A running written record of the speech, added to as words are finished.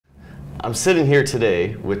I'm sitting here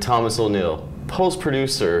today with Thomas O'Neill,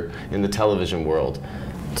 post-producer in the television world.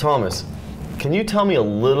 Thomas, can you tell me a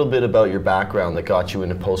little bit about your background that got you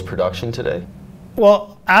into post-production today?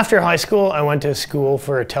 Well, after high school, I went to school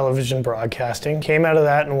for television broadcasting. Came out of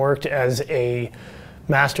that and worked as a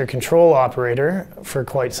master control operator for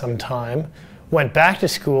quite some time. Went back to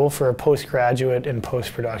school for a postgraduate in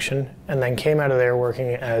post-production, and then came out of there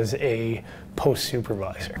working as a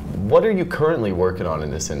post-supervisor. What are you currently working on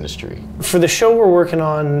in this industry? For the show we're working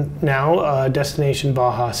on now, Destination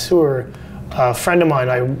Baja Sur, a friend of mine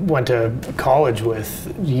I went to college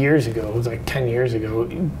with years ago, it was like 10 years ago,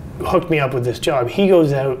 hooked me up with this job. He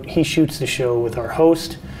goes out, he shoots the show with our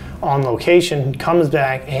host on location, comes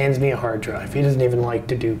back, hands me a hard drive. He doesn't even like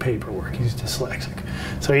to do paperwork, he's dyslexic.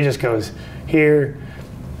 So he just goes, here,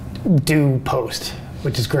 do post,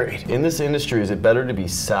 which is great. In this industry, is it better to be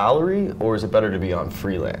salary or is it better to be on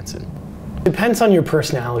freelancing? Depends on your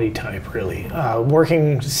personality type, really.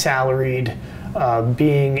 Working salaried,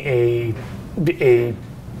 being a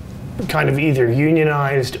kind of either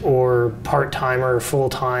unionized or part-timer,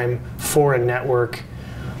 full-time for a network,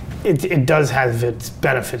 it does have its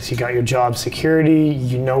benefits. You got your job security,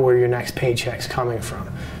 you know where your next paycheck's coming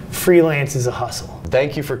from. Freelance is a hustle.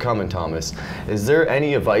 Thank you for coming, Thomas. Is there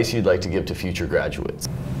any advice you'd like to give to future graduates?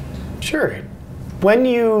 Sure. When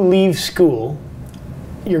you leave school,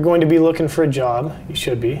 you're going to be looking for a job. You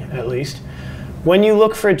should be, at least. When you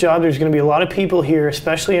look for a job, there's going to be a lot of people here,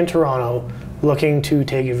 especially in Toronto, looking to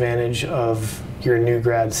take advantage of your new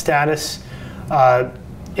grad status.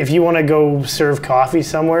 If you want to go serve coffee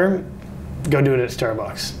somewhere, go do it at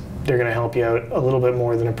Starbucks. They're going to help you out a little bit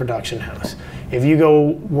more than a production house. If you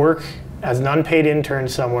go work as an unpaid intern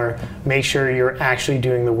somewhere, make sure you're actually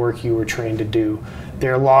doing the work you were trained to do.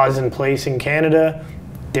 There are laws in place in Canada.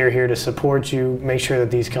 They're here to support you. Make sure that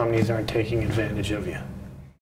these companies aren't taking advantage of you.